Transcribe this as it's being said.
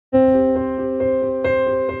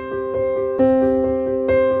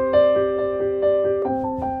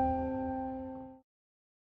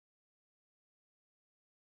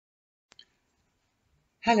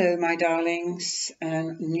Hello, my darlings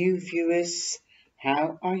and new viewers.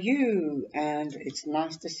 How are you? And it's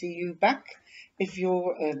nice to see you back if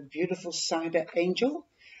you're a beautiful cyber angel,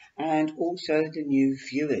 and also the new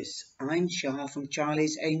viewers. I'm Shah from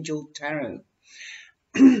Charlie's Angel Tarot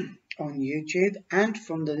on YouTube and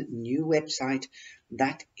from the new website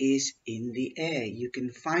that is in the air. You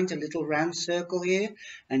can find a little round circle here,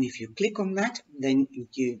 and if you click on that, then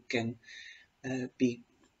you can be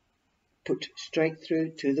put straight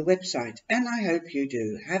through to the website, and I hope you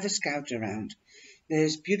do. Have a scout around.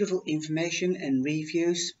 There's beautiful information and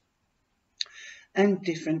reviews and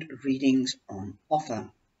different readings on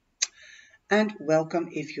offer. And welcome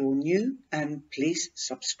if you're new, and please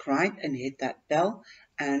subscribe and hit that bell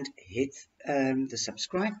and hit the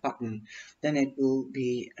subscribe button. Then it will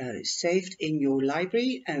be saved in your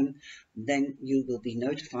library, and then you will be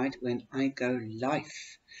notified when I go live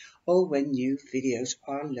or when new videos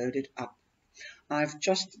are loaded up. I've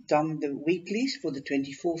just done the weeklies for the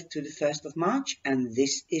 24th to the 1st of March, and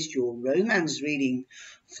this is your romance reading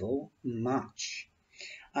for March.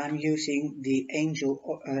 I'm using the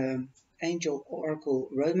Angel Oracle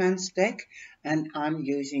Romance deck, and I'm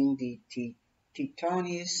using the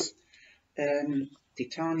Titanius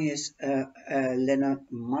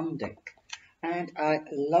Lenormand deck. And I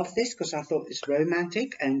love this because I thought it's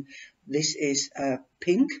romantic, and this is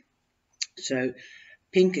pink. So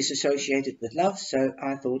pink is associated with love, so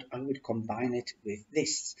I thought I would combine it with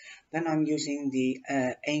this. Then I'm using the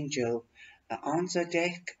Angel Answer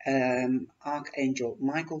deck, Archangel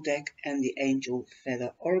Michael deck, and the Angel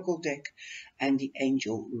Feather Oracle deck, and the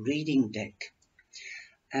Angel Reading deck.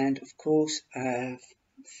 And of course,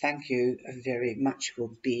 thank you very much for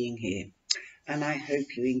being here, and I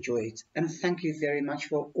hope you enjoy it. And thank you very much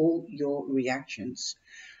for all your reactions.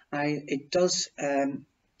 It does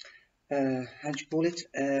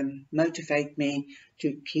motivate me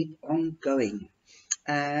to keep on going.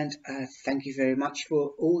 And thank you very much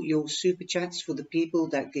for all your super chats, for the people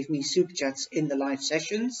that give me super chats in the live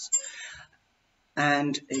sessions.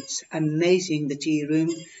 And it's amazing, the tea room.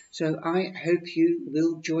 So I hope you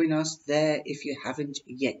will join us there if you haven't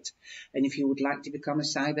yet. And if you would like to become a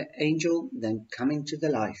cyber angel, then come into the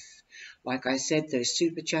life. Like I said, there's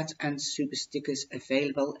super chat and super stickers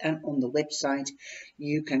available, and on the website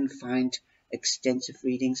you can find extensive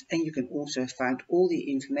readings, and you can also find all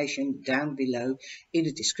the information down below in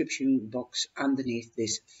the description box underneath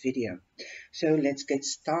this video. So let's get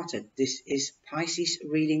started. This is Pisces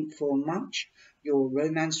reading for March, your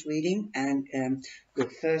romance reading, and your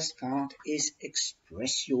first card is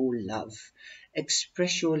Express Your Love.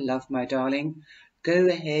 Express your love, my darling. Go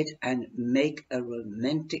ahead and make a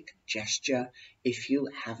romantic gesture if you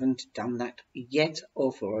haven't done that yet,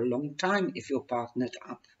 or for a long time if you're partnered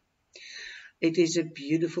up. It is a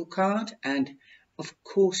beautiful card, and of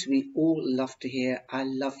course we all love to hear I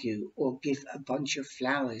love you, or give a bunch of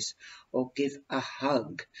flowers, or give a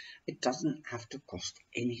hug. It doesn't have to cost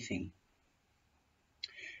anything.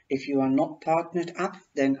 If you are not partnered up,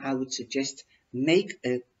 then I would suggest make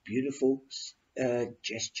a beautiful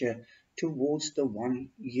gesture towards the one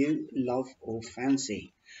you love or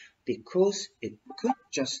fancy, because it could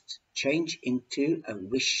just change into a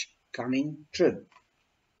wish coming true.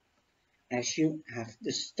 As you have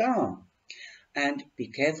the star, and be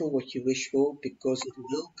careful what you wish for, because it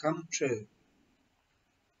will come true.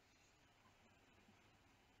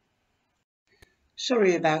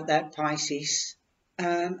 Sorry about that, Pisces.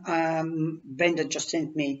 Brenda just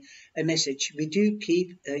sent me a message. We do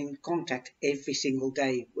keep in contact every single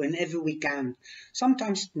day, whenever we can,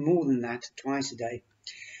 sometimes more than that, twice a day.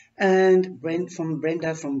 And from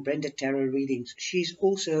Brenda Tarot Readings. She's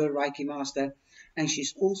also a Reiki master, and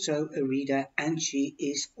she's also a reader, and she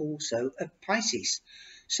is also a Pisces.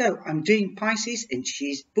 So I'm doing Pisces, and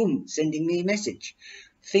she's, boom, sending me a message.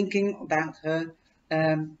 Thinking about her,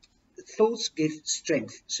 thoughts give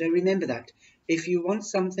strength. So remember that. If you want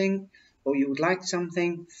something, or you would like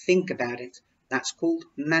something, think about it. That's called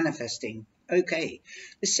manifesting. Okay,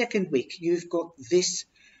 the second week, you've got this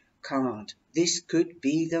card. This could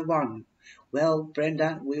be the one. Well,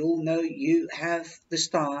 Brenda, we all know you have the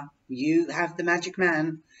star. You have the magic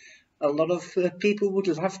man. A lot of people would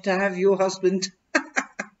love to have your husband.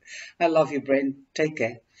 I love you, Brenda. Take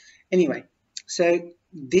care. Anyway, so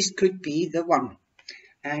this could be the one.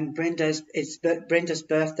 And it's Brenda's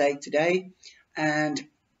birthday today, and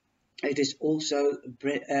it is also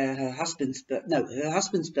her husband's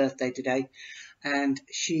birthday today, and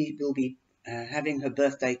she will be having her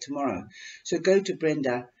birthday tomorrow. So go to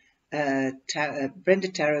Brenda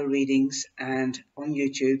Tarot Readings and on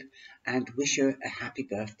YouTube and wish her a happy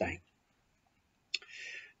birthday.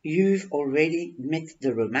 You've already met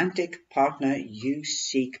the romantic partner you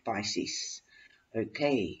seek, Pisces.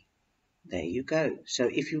 Okay, there you go. So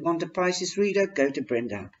if you want a Pisces reader, go to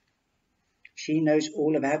Brenda. She knows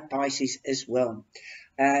all about Pisces as well.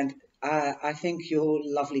 And I think you're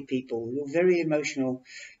lovely people. You're very emotional.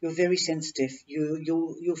 You're very sensitive.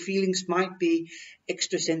 Your feelings might be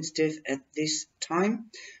extra sensitive at this time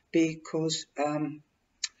because I'm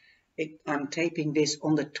taping this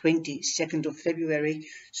on the 22nd of February.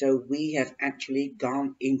 So we have actually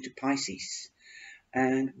gone into Pisces.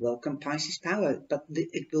 And welcome Pisces power. But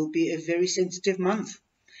it will be a very sensitive month.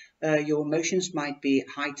 Your emotions might be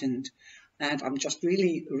heightened. And I'm just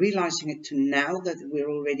really realizing it now that we're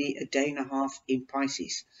already a day and a half in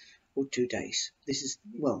Pisces, or 2 days. This is,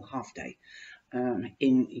 well, half day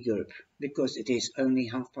in Europe, because it is only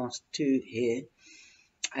 2:30 here.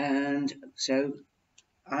 And so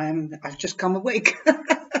I've just come awake.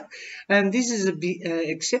 And this is a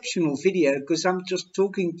exceptional video because I'm just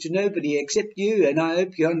talking to nobody except you, and I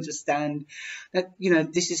hope you understand that, you know,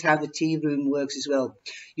 this is how the tea room works as well.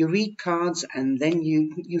 You read cards and then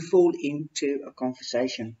you fall into a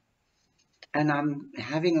conversation. And I'm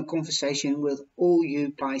having a conversation with all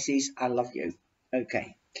you Pisces. I love you.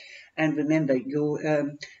 Okay. And remember,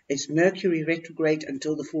 it's Mercury retrograde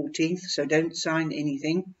until the 14th, so don't sign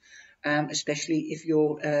anything, especially if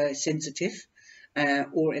you're sensitive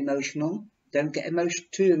or emotional. Don't get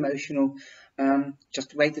too emotional.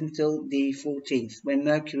 Just wait until the 14th when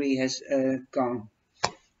Mercury has gone,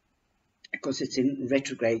 because it's in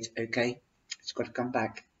retrograde. Okay, it's got to come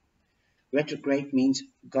back. Retrograde means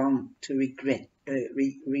gone to regret.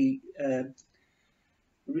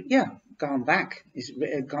 Gone back is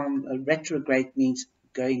gone. Retrograde means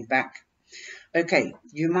going back. Okay,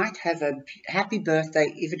 you might have a happy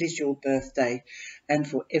birthday if it is your birthday, and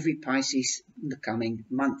for every Pisces in the coming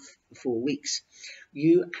month, 4 weeks.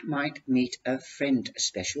 You might meet a friend, a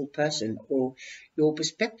special person, or your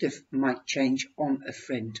perspective might change on a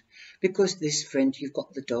friend, because this friend, you've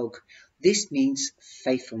got the dog. This means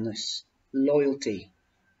faithfulness, loyalty,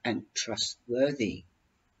 and trustworthy.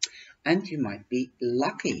 And you might be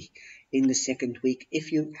lucky in the second week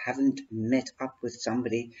if you haven't met up with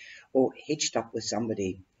somebody or hitched up with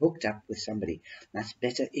somebody, hooked up with somebody. That's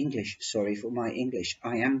better English. Sorry for my English.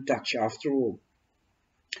 I am Dutch after all.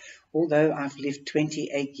 Although I've lived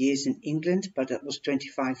 28 years in England, but that was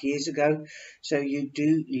 25 years ago, so you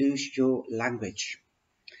do lose your language.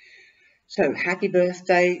 So happy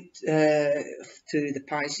birthday to the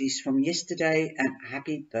Pisces from yesterday, and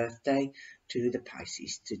happy birthday to the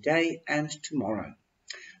Pisces today and tomorrow.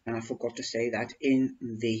 And I forgot to say that in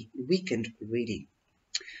the weekend reading.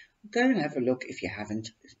 Go and have a look if you haven't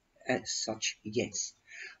as such yet.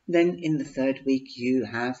 Then in the third week you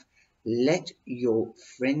have let your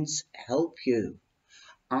friends help you.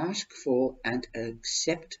 Ask for and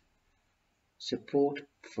accept support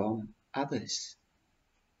from others.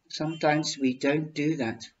 Sometimes we don't do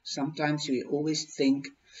that. Sometimes we always think,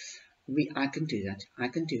 I can do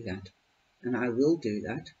that, and I will do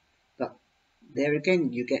that. But there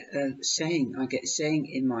again, you get a saying. I get a saying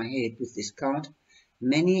in my head with this card: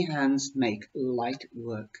 many hands make light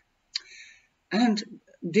work. And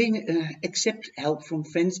accept help from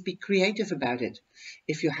friends. Be creative about it.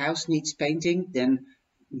 If your house needs painting, then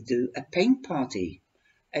do a paint party.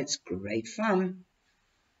 It's great fun.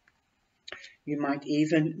 You might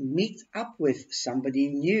even meet up with somebody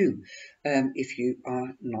new if you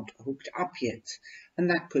are not hooked up yet.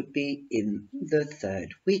 And that could be in the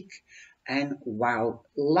third week. And wow,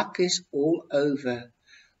 luck is all over.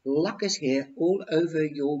 Luck is here all over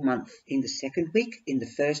your month. In the second week, in the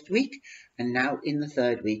first week, and now in the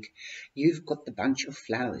third week. You've got the bunch of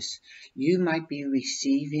flowers. You might be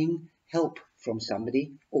receiving help from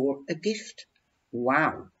somebody or a gift.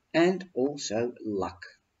 Wow. And also luck.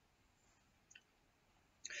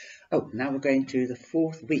 Oh, now we're going to the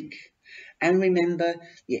fourth week. And remember,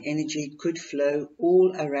 your energy could flow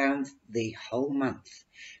all around the whole month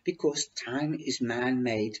because time is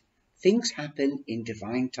man-made. Things happen in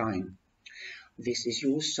divine time. This is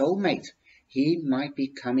your soulmate. He might be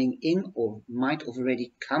coming in or might have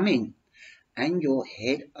already come in, and you're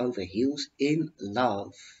head over heels in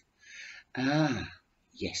love. Ah,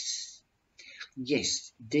 yes.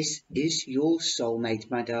 Yes, this is your soulmate,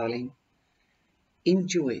 my darling.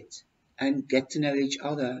 Enjoy it and get to know each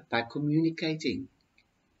other by communicating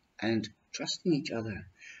and trusting each other.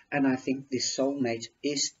 And I think this soulmate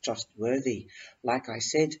is trustworthy. Like I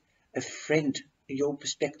said, a friend, your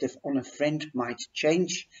perspective on a friend might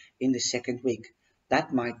change in the second week.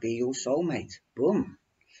 That might be your soulmate. Boom.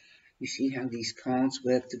 You see how these cards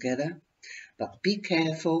work together? But be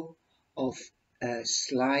careful of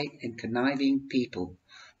sly and conniving people.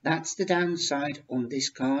 That's the downside on this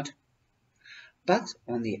card. But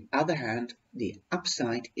on the other hand, the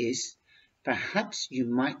upside is perhaps you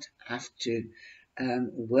might have to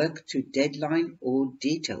work to deadline or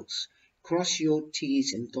details. Cross your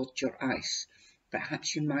T's and dot your I's.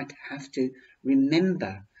 Perhaps you might have to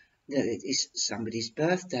remember that it is somebody's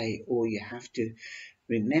birthday, or you have to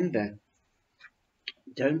remember,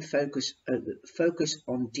 don't focus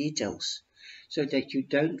on details so that you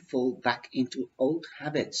don't fall back into old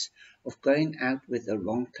habits of going out with the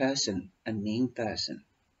wrong person, a mean person.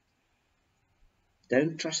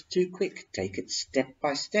 Don't trust too quick, take it step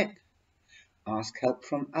by step. Ask help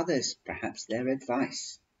from others, perhaps their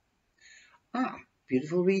advice.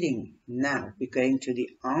 Beautiful reading. Now we're going to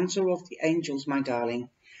the answer of the angels, my darling.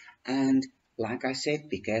 And like I said,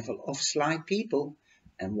 be careful of sly people.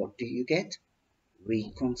 And what do you get?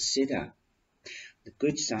 Reconsider. The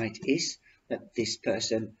good side is that this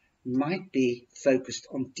person might be focused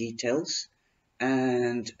on details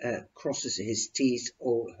and crosses his T's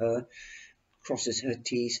or her, crosses her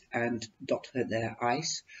T's and their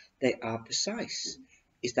I's. They are precise.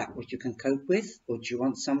 Is that what you can cope with? Or do you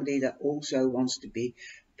want somebody that also wants to be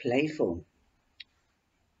playful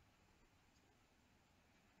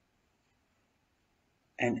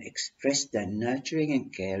and express their nurturing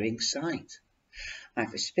and caring side?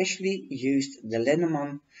 I've especially used the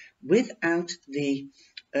Lenormand without the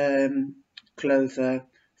clover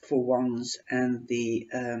for wands and the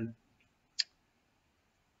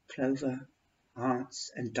clover,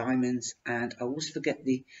 hearts and diamonds, and I always forget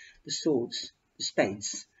the swords, the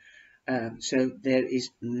spades. So there is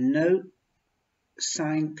no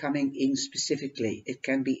sign coming in specifically. It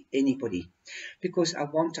can be anybody, because I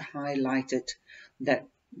want to highlight it that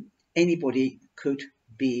anybody could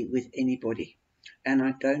be with anybody, and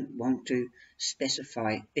I don't want to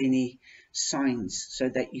specify any signs so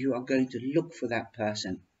that you are going to look for that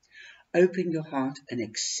person. Open your heart and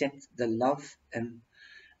accept the love and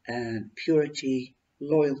purity,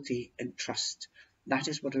 loyalty and trust. That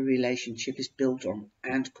is what a relationship is built on,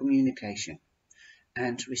 and communication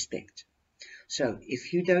and respect. So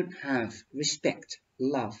if you don't have respect,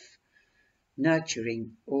 love,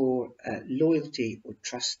 nurturing or loyalty or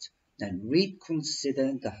trust, then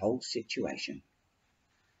reconsider the whole situation.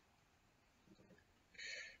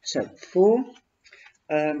 So for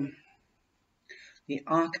the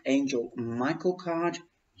Archangel Michael card,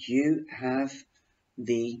 you have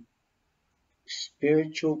the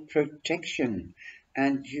spiritual protection,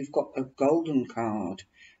 and you've got a golden card,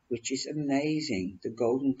 which is amazing. The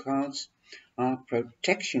golden cards are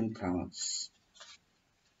protection cards.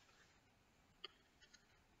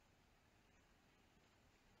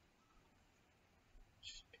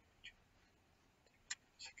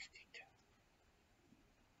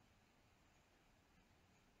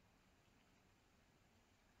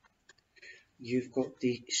 You've got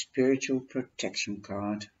the spiritual protection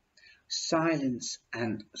card, silence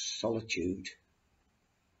and solitude.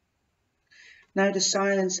 Now the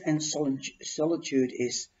silence and solitude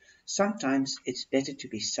is sometimes it's better to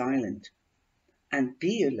be silent and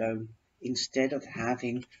be alone instead of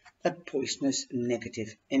having a poisonous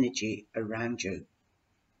negative energy around you.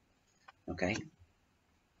 Okay?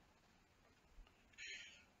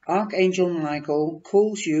 Archangel Michael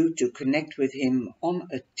calls you to connect with him on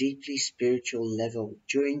a deeply spiritual level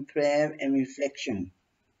during prayer and reflection.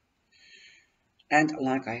 And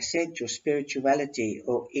like I said, your spirituality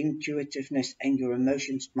or intuitiveness and your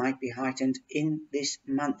emotions might be heightened in this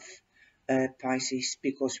month, Pisces,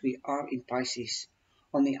 because we are in Pisces.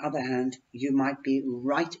 On the other hand, you might be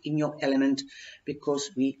right in your element because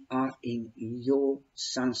we are in your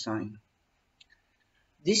sun sign.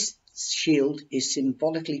 This shield is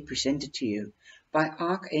symbolically presented to you by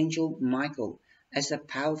Archangel Michael as a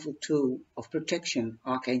powerful tool of protection.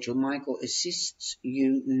 Archangel Michael assists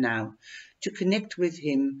you now to connect with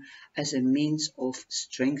him as a means of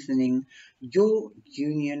strengthening your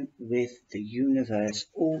union with the universe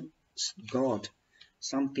or God.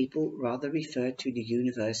 Some people rather refer to the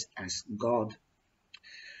universe as God.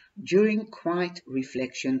 During quiet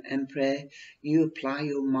reflection and prayer, you apply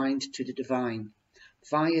your mind to the divine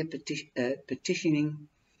via petitioning,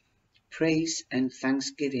 praise and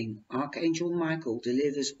thanksgiving. Archangel Michael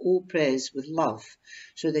delivers all prayers with love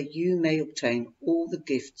so that you may obtain all the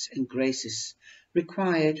gifts and graces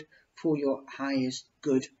required for your highest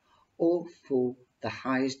good or for the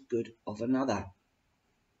highest good of another.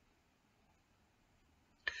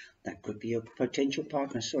 That could be your potential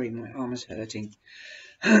partner. Sorry, my arm is hurting.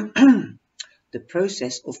 The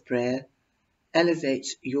process of prayer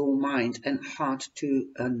elevates your mind and heart to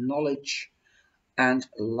a knowledge and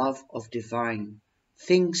love of divine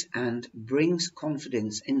things, and brings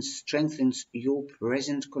confidence and strengthens your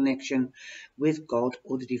present connection with God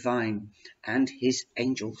or the divine and his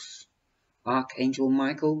angels. Archangel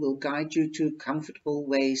Michael will guide you to comfortable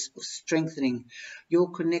ways of strengthening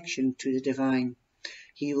your connection to the divine.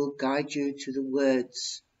 He will guide you to the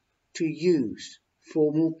words to use,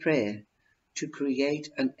 formal prayer, to create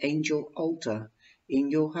an angel altar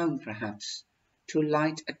in your home perhaps, to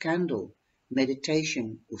light a candle,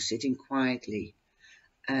 meditation or sitting quietly,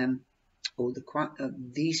 um, or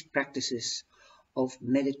these practices of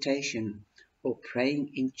meditation or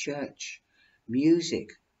praying in church,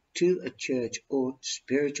 music to a church or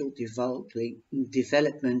spiritual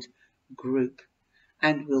development group,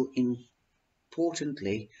 and will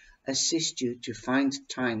importantly assist you to find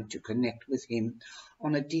time to connect with him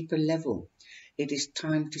on a deeper level. It is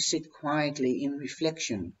time to sit quietly in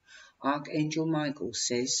reflection. Archangel Michael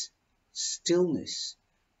says, stillness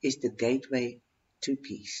is the gateway to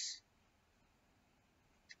peace.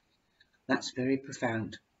 That's very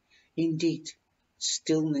profound. Indeed,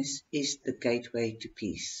 stillness is the gateway to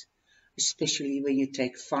peace, especially when you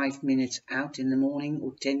take 5 minutes out in the morning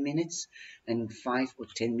or 10 minutes and 5 or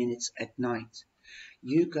 10 minutes at night.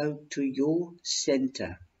 You go to your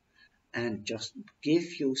center and just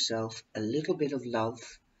give yourself a little bit of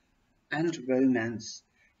love and romance.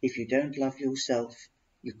 If you don't love yourself,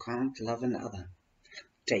 you can't love another.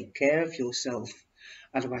 Take care of yourself,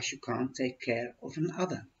 otherwise you can't take care of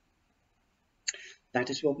another.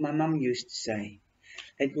 That is what my mum used to say.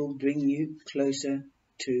 It will bring you closer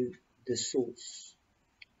to the source,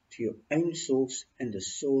 to your own source and the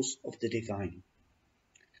source of the divine.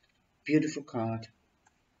 Beautiful card.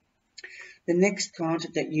 The next card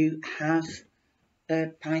that you have,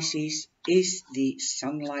 Pisces, is the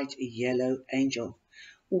Sunlight Yellow Angel.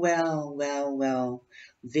 Well,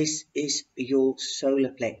 this is your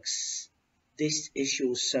solar plex. This is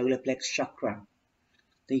your solar plex chakra.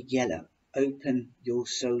 The yellow. Open your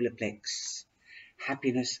solar plex.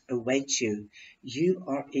 Happiness awaits you. You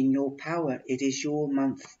are in your power. It is your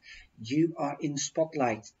month. You are in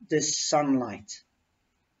spotlight, the sunlight.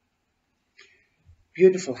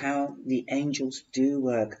 Beautiful how the angels do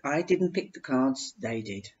work. I didn't pick the cards, they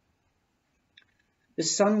did. The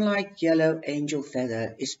sunlight yellow angel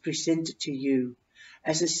feather is presented to you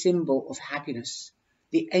as a symbol of happiness.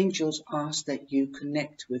 The angels ask that you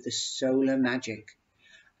connect with the solar magic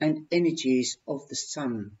and energies of the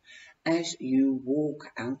sun as you walk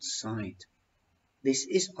outside. This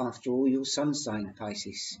is, after all, your sun sign,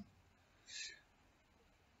 Pisces.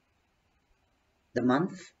 The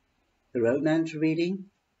month, the romance reading,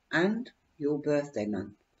 and your birthday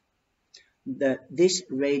month. This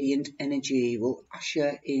radiant energy will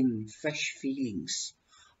usher in fresh feelings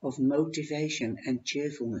of motivation and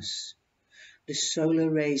cheerfulness. The solar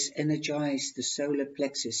rays energize the solar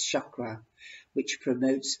plexus chakra, which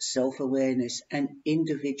promotes self-awareness and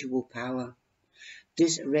individual power.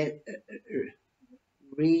 This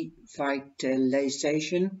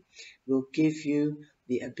revitalization will give you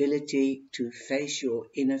the ability to face your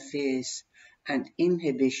inner fears and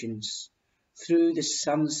inhibitions. Through the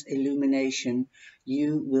sun's illumination,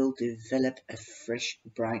 you will develop a fresh,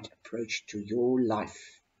 bright approach to your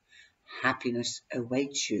life. Happiness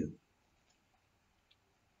awaits you.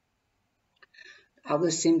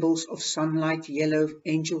 Other symbols of sunlight yellow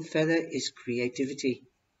angel feather is creativity,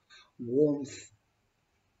 warmth,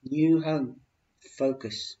 new home,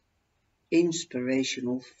 focus,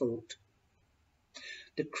 inspirational thought.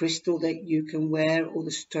 The crystal that you can wear or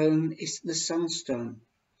the stone is the sunstone,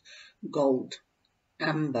 gold,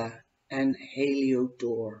 amber, and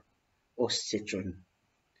heliodor or citron.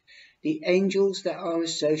 The angels that are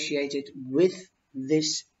associated with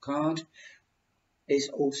this card is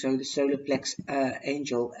also the solar plex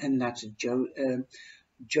angel, and that's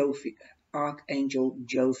Archangel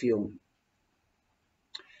Jovial,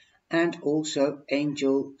 and also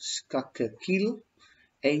Angel Skakakil,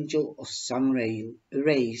 Angel of Sun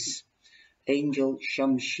Rays, Angel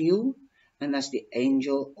Shamshil, and that's the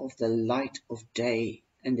angel of the light of day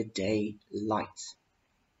and the day light.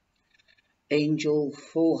 Angel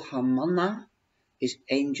Forhamana is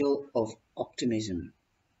angel of optimism.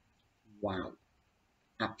 Wow,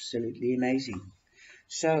 absolutely amazing.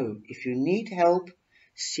 So, if you need help,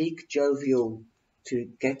 seek Jovial to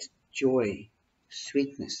get joy,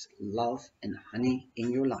 sweetness, love, and honey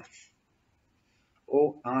in your life.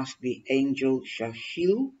 Or ask the angel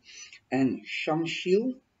Shashil and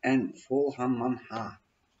Shamshil and Forhamanha.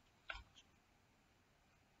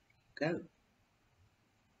 Go.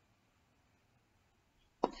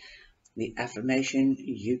 The affirmation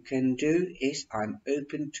you can do is I'm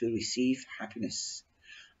open to receive happiness.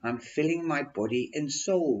 I'm filling my body and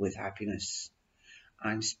soul with happiness.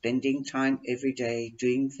 I'm spending time every day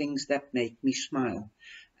doing things that make me smile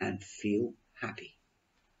and feel happy.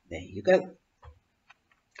 There you go.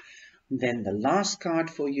 Then the last card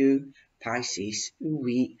for you, Pisces,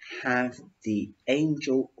 we have the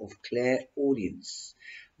Angel of Clairaudience.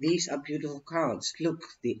 These are beautiful cards. Look,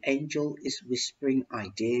 the angel is whispering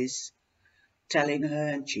ideas, telling her,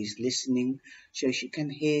 and she's listening so she can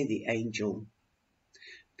hear the angel.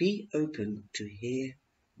 Be open to hear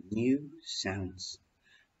new sounds.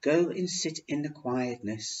 Go and sit in the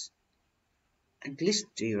quietness and listen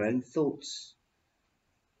to your own thoughts.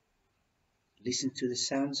 Listen to the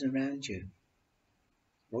sounds around you.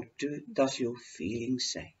 What does your feeling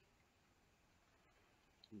say?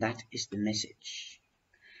 That is the message.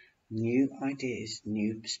 New ideas,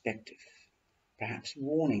 new perspective, perhaps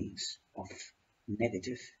warnings of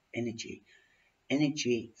negative energy,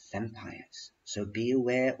 energy vampires. So be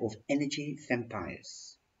aware of energy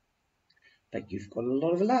vampires. But you've got a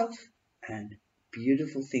lot of love and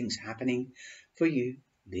beautiful things happening for you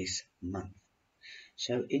this month.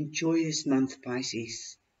 So enjoy this month,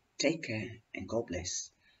 Pisces. Take care and God bless.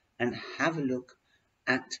 And have a look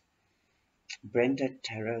at Brenda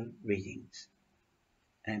Tarot readings.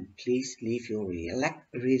 And please leave your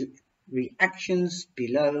reactions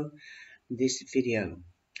below this video.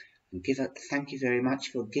 And thank you very much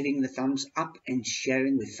for giving the thumbs up and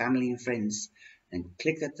sharing with family and friends. And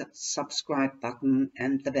click that subscribe button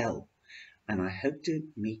and the bell. And I hope to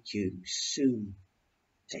meet you soon.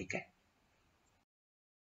 Take care.